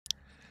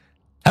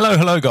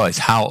Hello guys,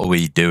 how are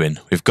we doing?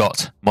 We've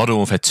got Modern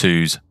Warfare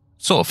 2's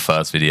sort of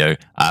first video,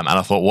 and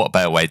I thought what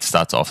better way to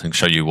start off and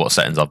show you what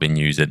settings I've been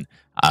using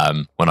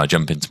when I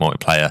jump into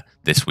multiplayer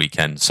this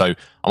weekend. So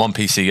I'm on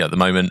PC at the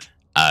moment,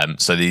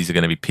 so these are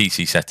going to be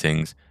PC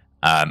settings,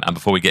 and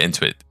before we get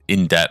into it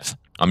in depth,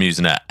 I'm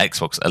using an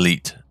Xbox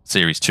Elite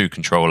Series 2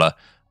 controller,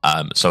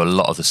 so a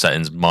lot of the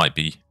settings might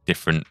be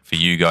different for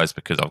you guys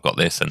because I've got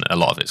this and a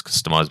lot of it's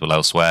customizable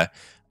elsewhere.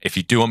 If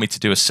you do want me to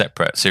do a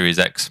separate Series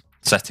X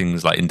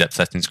settings, like in-depth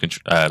settings,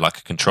 like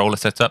a controller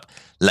setup,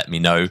 let me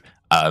know,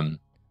 and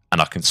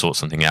I can sort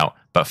something out.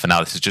 But for now,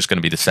 this is just going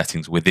to be the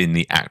settings within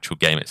the actual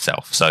game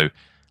itself. So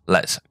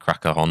let's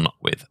crack on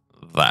with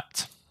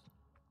that.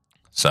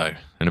 So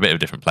in a bit of a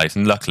different place,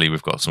 and luckily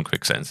we've got some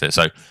quick settings here.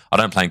 So I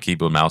don't play in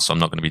keyboard mouse, so I'm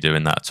not going to be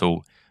doing that at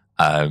all.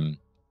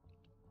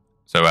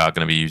 So we are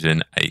going to be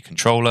using a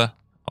controller,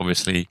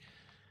 obviously.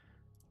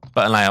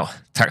 Button layout,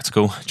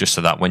 tactical, just so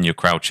that when you're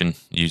crouching,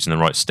 you're using the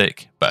right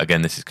stick. But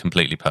again, this is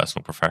completely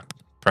personal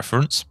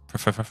preference.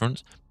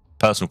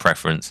 Personal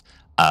preference.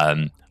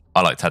 I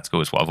like tactical,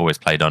 it's what I've always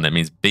played on. It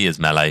means B is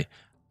melee,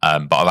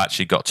 but I've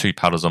actually got two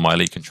paddles on my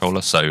Elite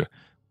controller. So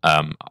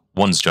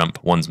one's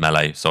jump, one's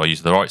melee. So I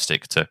use the right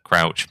stick to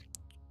crouch,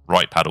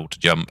 right paddle to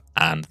jump,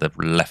 and the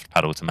left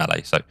paddle to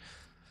melee. So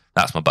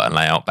that's my button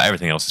layout, but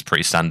everything else is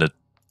pretty standard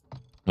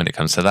when it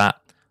comes to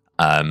that.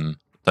 Don't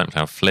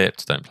play on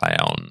flipped, don't play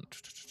on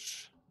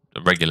a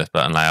regular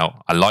button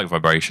layout. I like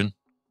vibration,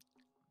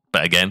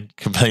 but again,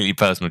 completely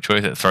personal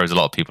choice. It throws a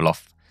lot of people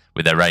off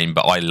with their aim,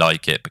 but I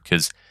like it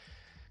because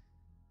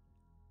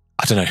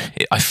I don't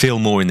know. I feel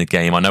more in the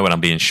game. I know when I'm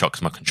being shot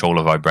because my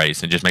controller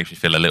vibrates, and it just makes me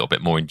feel a little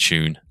bit more in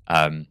tune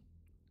than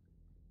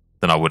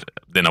I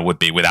would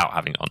be without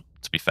having it on.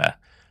 To be fair,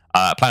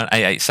 playing on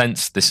 88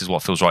 cents. This is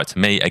what feels right to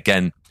me.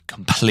 Again,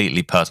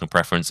 completely personal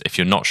preference. If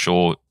you're not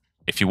sure,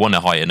 if you want to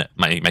heighten it,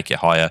 make it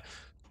higher.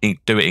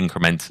 Do it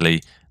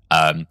incrementally.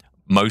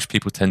 Most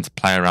people tend to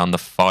play around the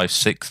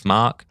 5/6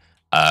 mark,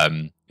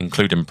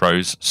 including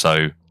pros.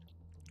 So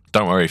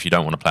don't worry if you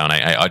don't want to play on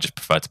 88. I just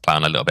prefer to play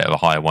on a little bit of a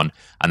higher one.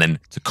 And then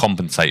to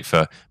compensate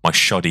for my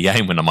shoddy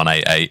aim when I'm on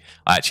 88,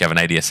 I actually have an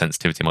ADS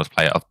sensitivity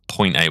multiplier of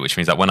 0.8, which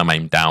means that when I'm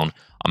aimed down,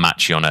 I'm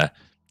actually on a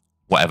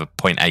whatever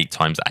 0.8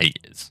 times 8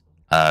 is.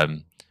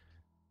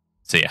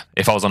 So yeah,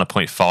 if I was on a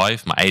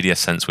 0.5, my ADS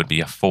sense would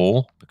be a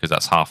 4 because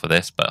that's half of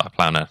this. But I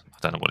play on I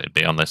don't know what it'd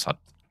be on this.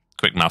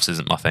 Quick maths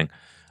isn't my thing.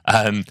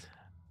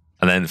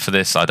 And then for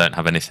this, I don't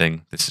have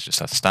anything. This is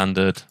just a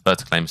standard.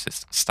 Vertical aim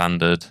assist,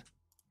 standard.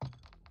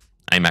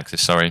 Aim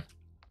axis, sorry.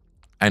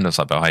 Aim looks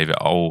like behavior,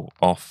 all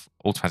off.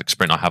 Automatic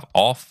sprint, I have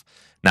off.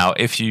 Now,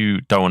 if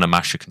you don't want to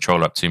mash your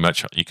controller up too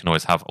much, you can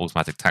always have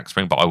automatic tack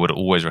sprint, but I would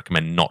always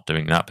recommend not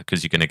doing that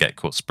because you're going to get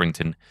caught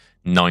sprinting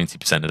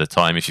 90% of the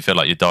time. If you feel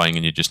like you're dying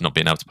and you're just not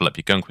being able to pull up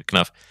your gun quick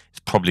enough, it's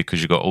probably because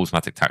you've got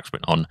automatic tack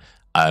sprint on.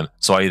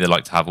 So I either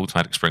like to have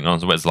automatic sprint on,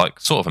 so it's like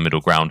sort of a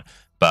middle ground.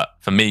 But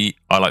for me,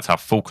 I like to have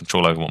full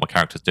control over what my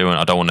character's doing.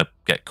 I don't want to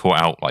get caught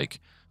out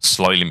like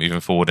slightly moving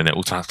forward and it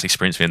automatically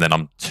sprints me and then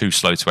I'm too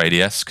slow to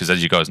ADS. Because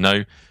as you guys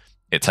know,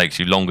 it takes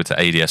you longer to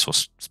ADS or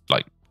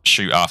like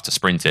shoot after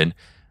sprinting.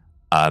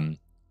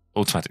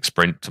 Automatic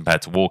sprint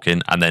compared to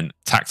walking, and then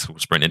tactical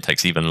sprinting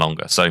takes even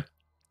longer. So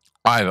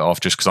I have it off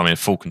just because I'm in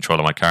full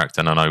control of my character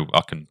and I know I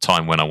can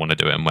time when I want to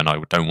do it and when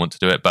I don't want to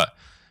do it. But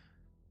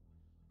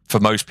for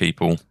most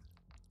people,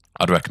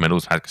 I'd recommend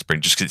automatic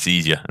sprint just because it's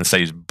easier and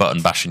saves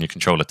button bashing your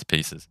controller to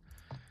pieces.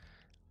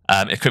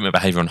 Equipment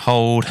behavior on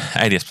hold,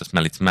 ADS plus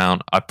melee to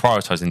mount. I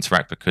prioritize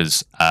interact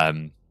because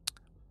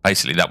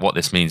basically what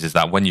this means is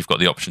that when you've got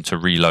the option to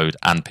reload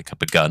and pick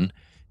up a gun,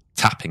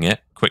 tapping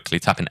it quickly,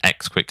 tapping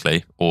X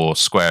quickly, or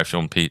square if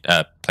you're on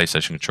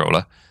PlayStation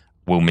controller,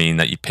 will mean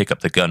that you pick up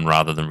the gun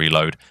rather than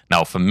reload.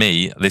 Now, for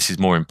me, this is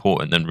more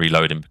important than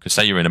reloading because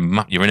say you're in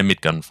a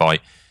mid gun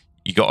fight,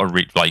 you've got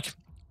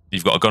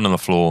a gun on the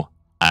floor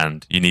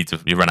and you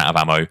run out of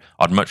ammo.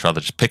 I'd much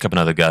rather just pick up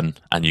another gun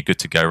and you're good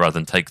to go rather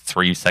than take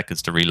 3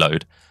 seconds to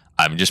reload.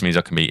 It just means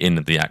I can be in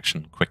the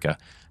action quicker,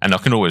 and I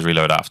can always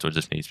reload afterwards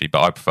if needs to be.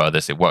 But I prefer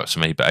this; it works for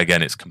me. But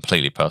again, it's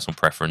completely personal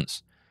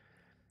preference.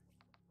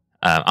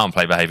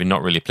 Unplay behavior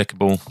not really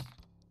applicable.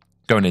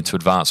 Going into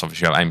advanced,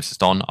 obviously, I have aim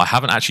assist on. I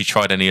haven't actually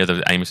tried any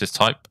other aim assist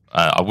type.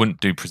 I wouldn't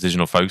do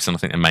precision or focus, and I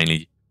think they're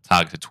mainly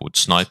targeted towards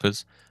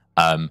snipers.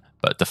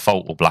 But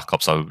default or Black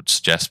Ops, I would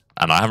suggest,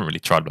 and I haven't really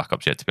tried Black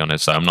Ops yet, to be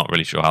honest, so I'm not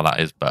really sure how that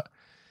is. But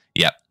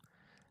yeah,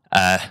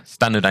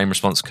 standard aim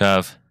response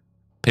curve.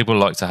 People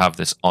like to have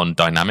this on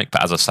dynamic,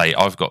 but as I say,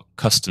 I've got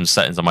custom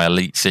settings on my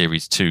Elite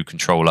Series 2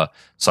 controller,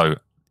 so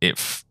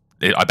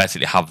I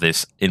basically have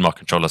this in my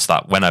controller so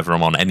that whenever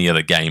I'm on any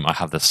other game, I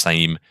have the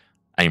same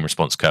aim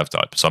response curve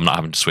type, so I'm not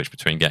having to switch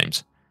between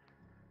games.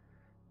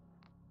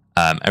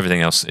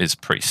 Everything else is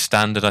pretty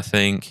standard, I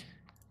think.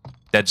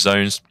 Dead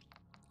zones.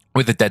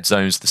 With the dead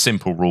zones, the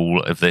simple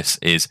rule of this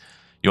is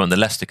you want the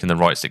left stick and the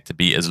right stick to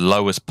be as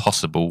low as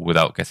possible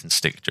without getting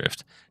stick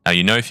drift. Now,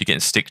 you know if you're getting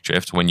stick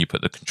drift when you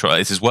put the controller,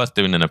 this is worth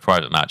doing in a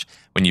private match,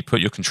 when you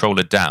put your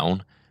controller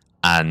down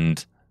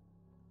and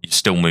you're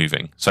still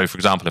moving. So, for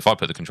example, if I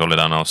put the controller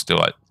down, I was still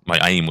like, my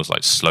aim was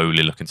like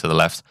slowly looking to the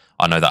left.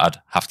 I know that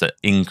I'd have to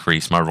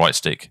increase my right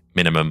stick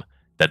minimum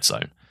dead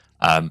zone.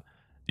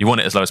 You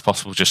want it as low as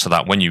possible, just so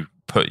that when you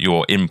put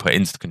your input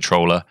into the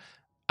controller,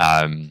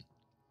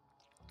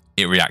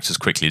 it reacts as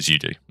quickly as you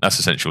do. That's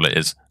essentially what it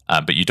is.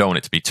 But you don't want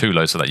it to be too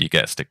low so that you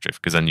get stick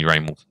drift, because then your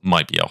aim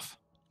might be off.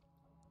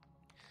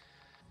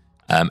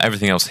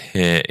 Everything else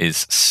here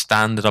is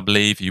standard, I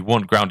believe. You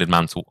want grounded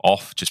mantle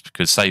off, just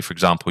because, say, for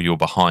example, you're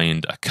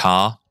behind a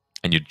car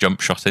and you're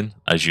jump shotting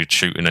as you're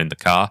shooting in the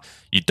car.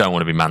 You don't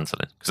want to be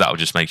mantling, because that will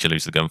just make you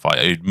lose the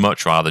gunfight. You'd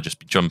much rather just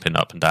be jumping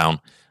up and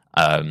down.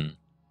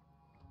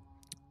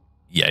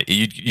 Yeah,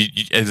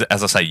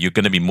 as I say, you're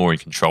going to be more in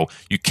control.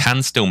 You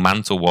can still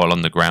mantle while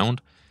on the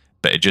ground,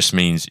 but it just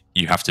means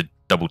you have to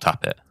double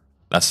tap it.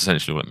 That's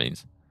essentially what it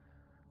means.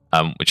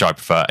 Which I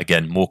prefer.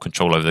 Again, more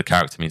control over the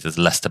character means there's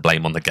less to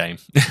blame on the game,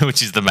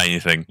 which is the main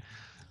thing.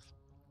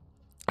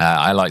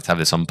 I like to have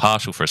this on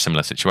partial for a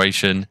similar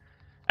situation.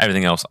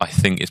 Everything else I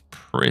think is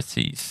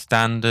pretty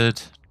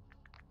standard.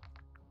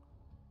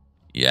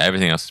 Yeah,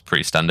 everything else is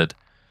pretty standard.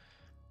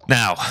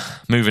 Now,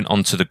 moving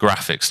on to the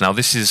graphics. Now,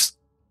 this is,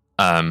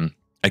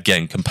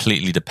 again,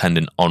 completely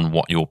dependent on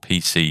what your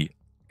PC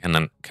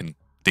can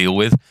deal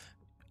with.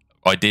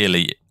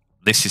 Ideally,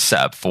 this is set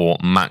up for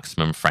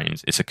maximum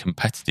frames. It's a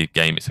competitive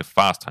game. It's a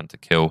fast time to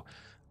kill.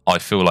 I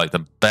feel like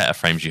the better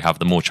frames you have,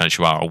 the more chance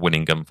you are of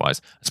winning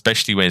gunfights.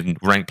 Especially when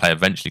ranked play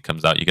eventually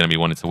comes out, you're going to be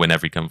wanting to win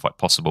every gunfight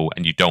possible,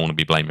 and you don't want to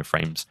be blaming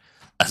frames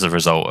as a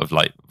result of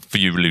for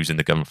you losing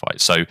the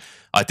gunfight. So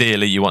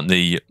ideally, you want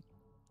the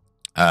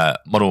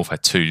Modern Warfare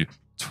 2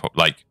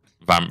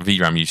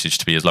 VRAM usage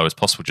to be as low as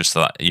possible, just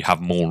so that you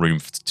have more room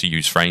to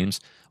use frames.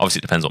 Obviously,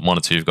 it depends what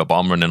monitor you've got, but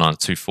I'm running on a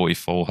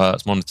 244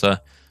 Hz monitor.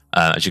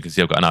 As you can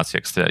see, I've got an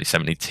RTX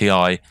 3070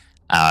 Ti,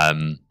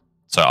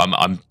 so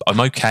I'm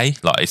okay.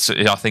 I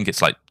think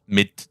it's like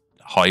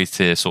mid-high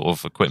tier sort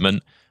of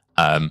equipment.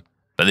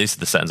 But these are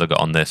the settings I got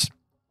on this: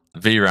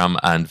 VRAM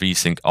and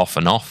VSync off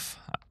and off.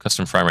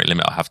 Custom frame rate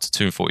limit I have to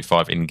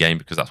 245 in game,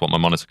 because that's what my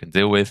monitor can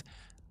deal with.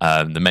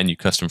 The menu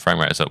custom frame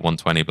rate is at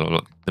 120. Blah, blah,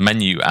 blah. The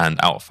menu and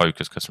out of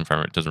focus custom frame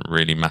rate doesn't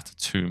really matter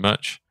too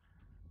much.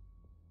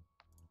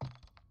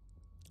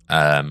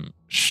 Don't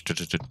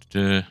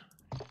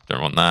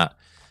want that.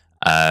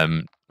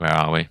 Where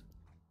are we?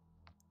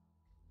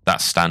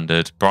 That's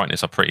standard.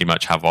 Brightness I pretty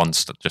much have on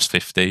just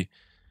 50.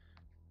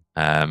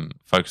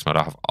 Focus mode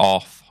I have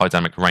off. High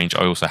dynamic range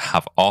I also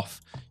have off.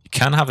 You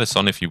can have this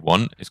on if you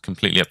want. It's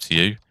completely up to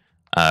you.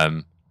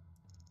 But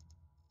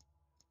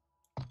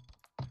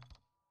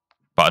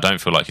I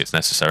don't feel like it's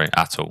necessary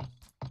at all.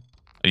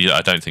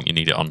 I don't think you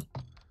need it on.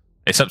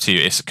 It's up to you.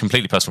 It's a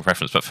completely personal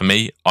preference. But for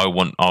me, I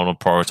want to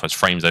prioritize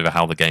frames over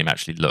how the game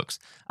actually looks.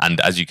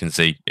 And as you can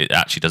see, it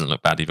actually doesn't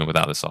look bad even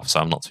without this off. So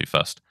I'm not too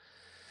fussed.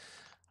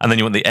 And then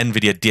you want the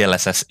NVIDIA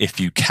DLSS if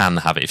you can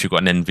have it. If you've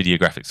got an NVIDIA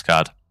graphics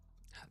card,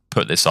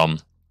 put this on.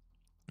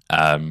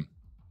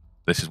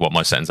 This is what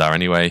my settings are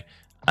anyway.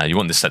 You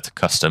want this set to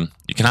custom.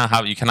 You can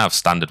have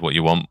standard what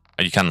you want.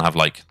 You can have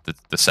like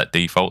the set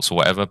defaults or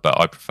whatever, but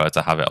I prefer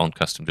to have it on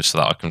custom just so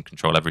that I can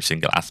control every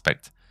single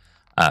aspect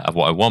of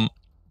what I want.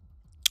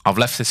 I've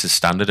left this as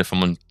standard. If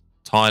I'm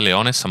entirely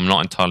honest, I'm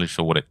not entirely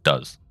sure what it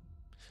does.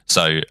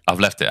 So I've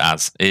left it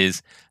as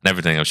is, and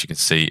everything else you can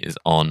see is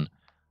on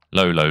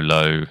low, low,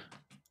 low.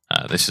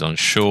 This is on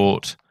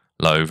short,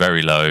 low,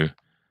 very low.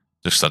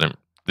 Just so I don't.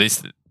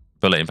 These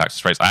bullet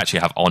impact rates I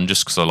actually have on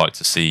just because I like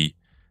to see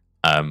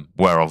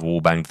where I've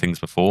wallbanged things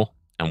before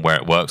and where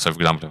it works. So, for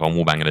example, if I'm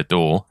wallbanging a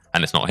door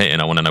and it's not hitting,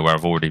 I want to know where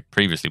I've already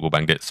previously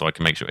wallbanged it so I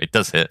can make sure it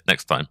does hit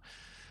next time.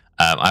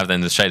 I have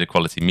then the shaded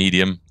quality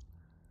medium.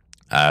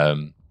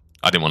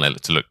 I didn't want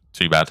it to look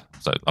too bad,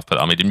 so I've put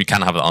it on medium. You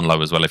can have it on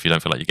low as well if you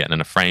don't feel like you're getting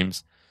enough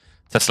frames.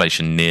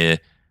 Tessellation near,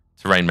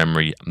 terrain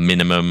memory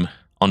minimum,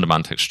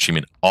 on-demand texture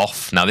tuning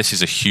off. Now, this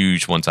is a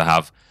huge one to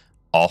have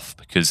off,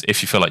 because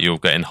if you feel like you're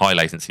getting high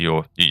latency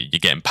or you're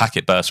getting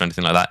packet bursts or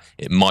anything like that,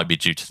 it might be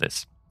due to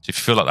this. So if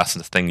you feel like that's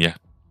the thing you're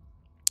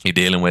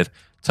dealing with,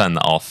 turn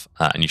that off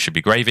and you should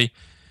be gravy.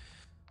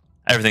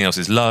 Everything else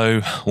is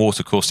low.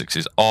 Water caustics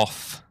is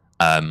off.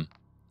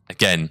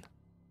 Again,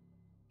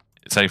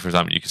 say for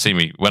example, you can see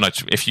me when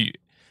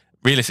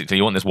realistically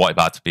you want this white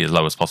bar to be as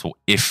low as possible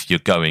if you're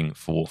going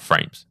for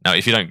frames. Now,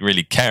 if you don't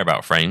really care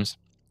about frames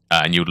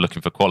and you're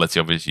looking for quality,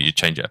 obviously you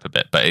change it up a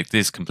bit. But it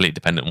is completely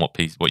dependent on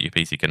what your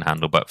PC can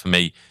handle. But for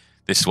me,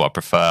 this is what I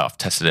prefer. I've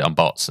tested it on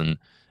bots, and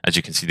as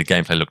you can see, the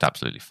gameplay looked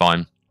absolutely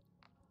fine.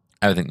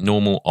 Everything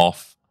normal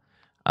off.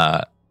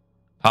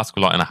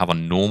 Particle lighting I have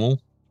on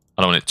normal.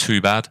 I don't want it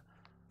too bad.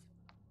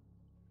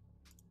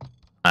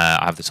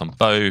 I have this on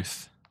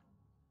both.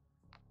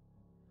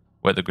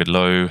 Wet the grid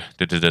low.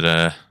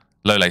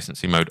 Low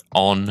latency mode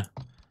on.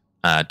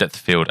 Depth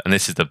of field, and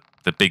this is the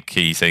big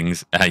key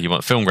things. You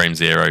want film grain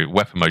 0,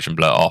 weapon motion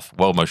blur off,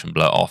 world motion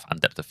blur off, and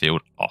depth of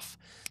field off.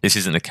 This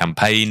isn't a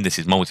campaign. This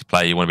is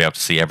multiplayer. You want to be able to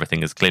see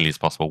everything as clearly as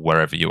possible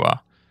wherever you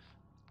are.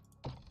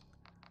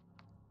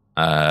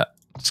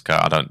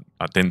 I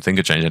didn't think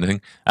I'd change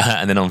anything.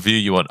 And then on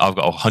view, I've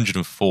got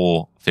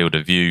 104 field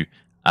of view.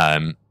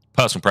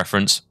 Personal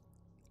preference.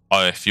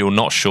 If you're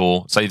not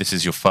sure, say this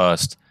is your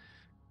first,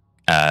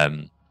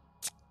 COD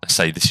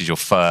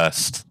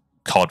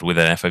with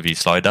an FOV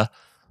slider,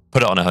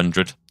 put it on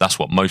 100. That's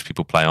what most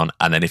people play on.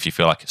 And then if you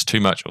feel like it's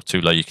too much or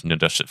too low, you can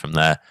adjust it from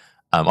there.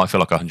 I feel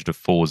like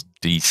 104 is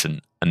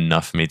decent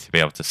enough for me to be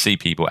able to see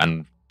people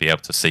and be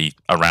able to see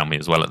around me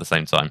as well at the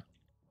same time.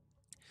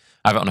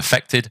 I have it on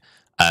affected.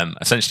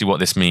 Essentially what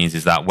this means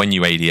is that when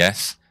you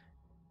ADS,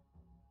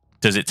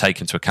 does it take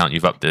into account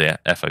you've upped the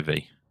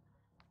FOV?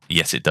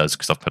 Yes, it does,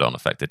 because I've put it on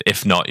affected.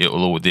 If not,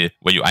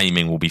 where you're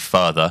aiming will be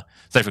further.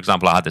 Say, for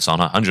example, I had this on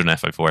 100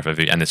 FO4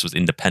 FOV, and this was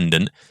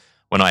independent.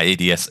 When I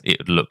ADS, it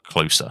would look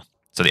closer.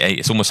 So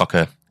it's almost like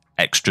a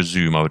extra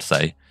zoom, I would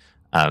say.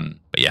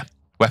 But yeah,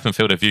 weapon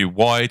field of view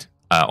wide.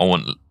 I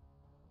want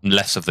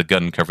less of the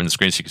gun covering the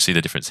screen, so you can see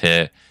the difference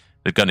here.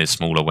 The gun is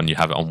smaller when you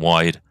have it on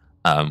wide,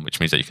 which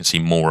means that you can see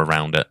more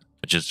around it.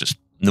 Which is just,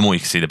 the more you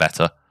can see, the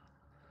better.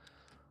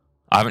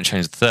 I haven't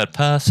changed the third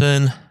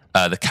person.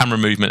 The camera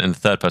movement and the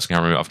third-person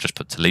camera movement, I've just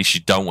put to least.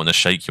 You don't want to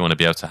shake. You want to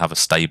be able to have a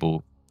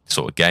stable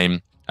sort of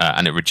game.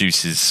 And it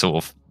reduces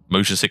sort of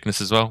motion sickness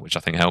as well, which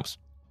I think helps.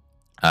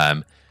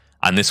 And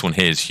this one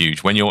here is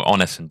huge. When you're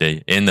on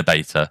S&D in the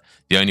beta,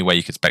 the only way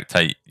you can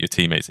spectate your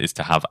teammates is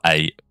to have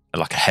a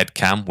head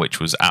cam, which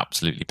was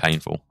absolutely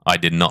painful. I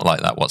did not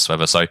like that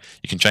whatsoever. So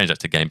you can change that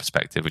to game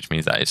perspective, which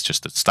means that it's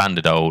just a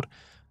standard old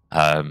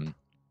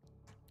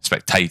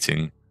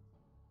spectating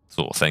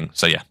sort of thing.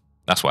 So yeah,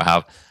 that's what I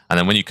have. And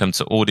then when you come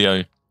to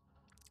audio,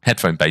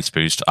 headphone bass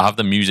boost, I have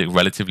the music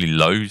relatively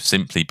low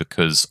simply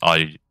because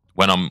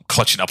when I'm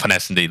clutching up an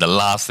S&D, the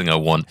last thing I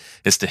want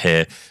is to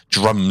hear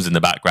drums in the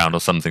background or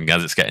something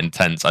as it's getting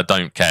tense. I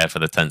don't care for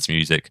the tense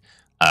music.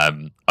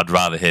 I'd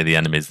rather hear the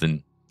enemies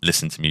than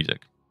listen to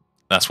music.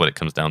 That's what it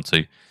comes down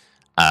to.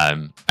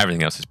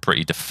 Everything else is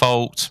pretty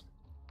default.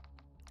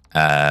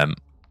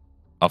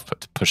 I've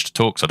put to push to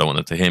talk, so I don't want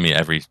them to hear me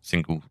every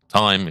single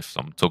time. If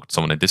I'm talking to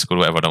someone in Discord or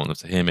whatever, I don't want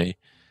them to hear me.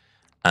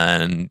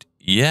 And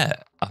yeah,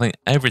 I think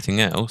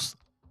everything else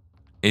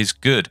is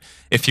good.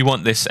 If you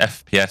want this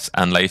FPS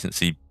and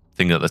latency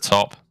thing at the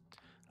top,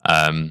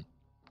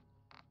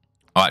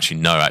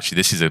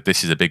 this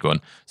is a big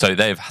one. So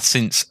they've,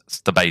 since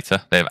the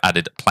beta, they've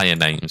added player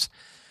names.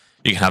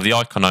 You can have the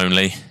icon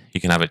only, you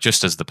can have it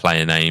just as the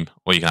player name,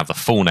 or you can have the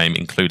full name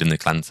including the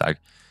clan tag.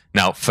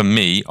 Now, for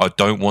me, I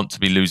don't want to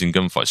be losing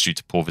gunfights due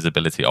to poor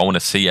visibility. I want to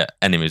see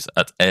enemies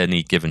at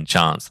any given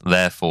chance.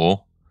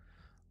 Therefore,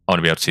 I want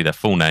to be able to see their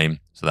full name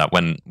so that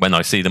when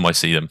I see them, I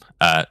see them.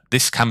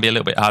 This can be a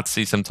little bit hard to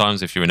see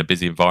sometimes if you're in a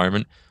busy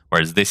environment,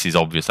 whereas this is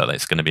obvious that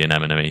it's going to be an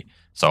enemy.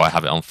 So I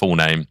have it on full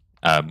name,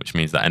 which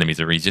means that enemies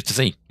are easier to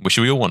see, which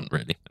we all want,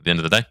 really, at the end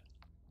of the day.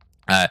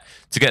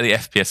 To get the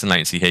FPS and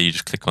latency here, you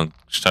just click on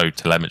Show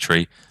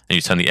Telemetry, and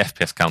you turn the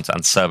FPS counter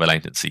and server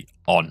latency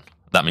on.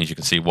 That means you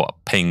can see what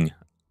ping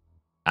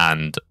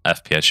and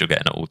FPS you're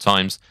getting at all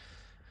times.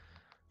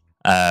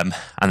 And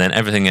then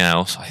everything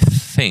else, I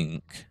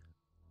think,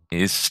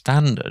 is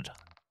standard.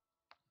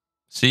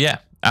 So yeah,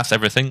 that's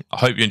everything. I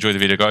hope you enjoyed the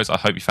video, guys. I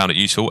hope you found it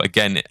useful.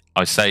 Again,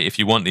 I say if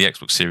you want the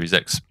Xbox Series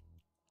X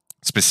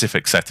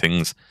specific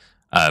settings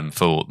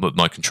for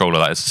my controller,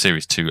 that is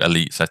Series 2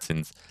 Elite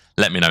settings,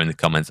 let me know in the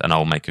comments and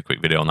I'll make a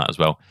quick video on that as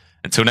well.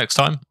 Until next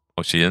time,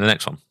 I'll see you in the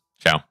next one.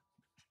 Ciao.